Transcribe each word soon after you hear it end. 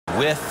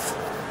with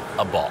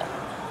a ball.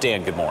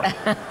 Dan, good morning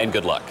and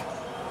good luck.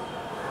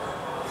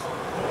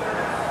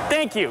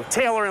 Thank you,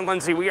 Taylor and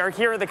Lindsay. We are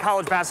here at the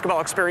College Basketball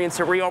Experience.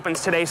 It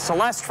reopens today.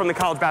 Celeste from the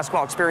College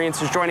Basketball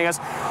Experience is joining us.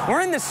 We're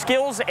in the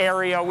skills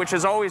area, which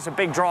is always a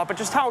big draw, but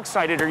just how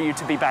excited are you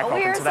to be back open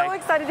today? We are so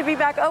excited to be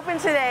back open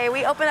today.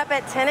 We open up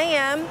at 10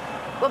 a.m.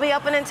 We'll be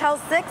open until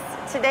 6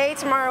 today,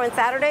 tomorrow, and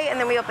Saturday, and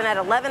then we open at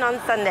 11 on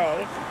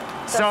Sunday.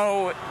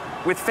 So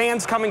with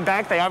fans coming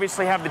back, they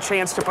obviously have the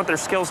chance to put their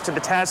skills to the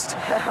test,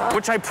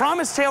 which I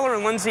promised Taylor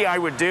and Lindsay I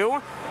would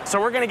do. So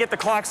we're going to get the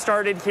clock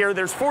started here.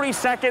 There's 40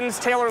 seconds.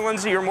 Taylor and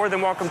Lindsay, you're more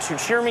than welcome to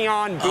cheer me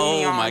on, boo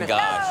me on. Oh, my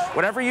gosh.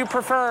 Whatever you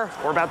prefer.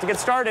 We're about to get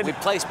started. We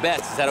place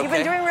bets. Is that okay? You've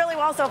been doing really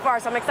well so far,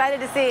 so I'm excited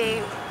to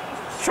see.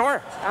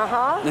 Sure.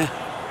 Uh-huh.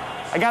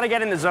 I got to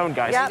get in the zone,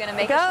 guys. Yep. You're going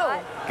to make a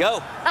shot?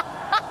 Go.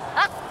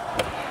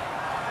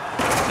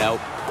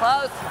 Nope.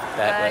 Close.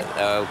 That way.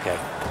 Okay.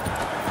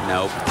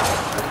 Nope.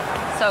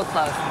 So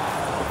close.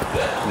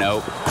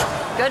 Nope.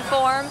 Good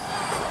form.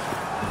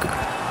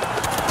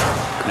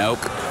 Nope.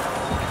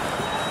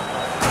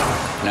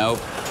 Nope.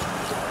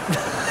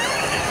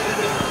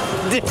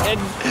 Dan.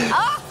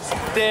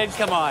 Oh! Dan,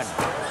 come on.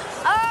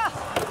 Oh!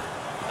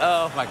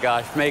 Oh, my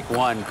gosh. Make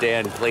one,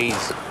 Dan,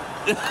 please.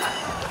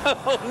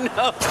 Oh,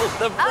 no.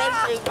 The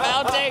pressure's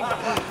mounting.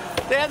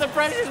 Dan, the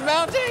pressure's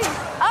mounting.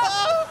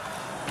 Oh!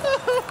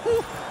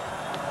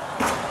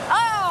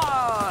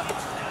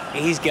 Oh!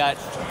 He's got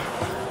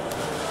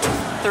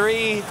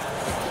 3,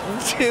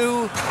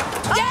 2.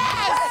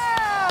 Yes!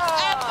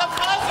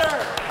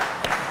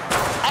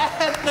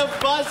 At the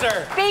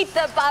buzzer! Beat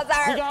the We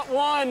buzzer! got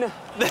one.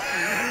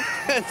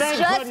 Thank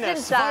Just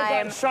goodness. in If I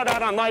time. got shut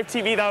out on live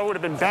TV, that would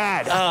have been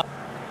bad.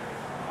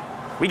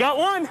 We got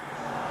one.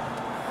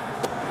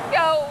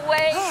 Go,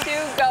 way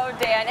to go,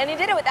 Dan. And you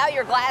did it without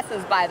your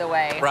glasses, by the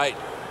way. Right.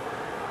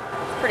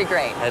 Pretty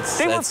great.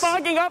 They were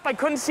fogging up. I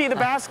couldn't see the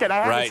basket.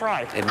 I had to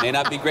try. It may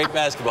not be great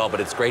basketball,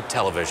 but it's great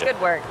television. Good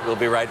work. We'll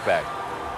be right back.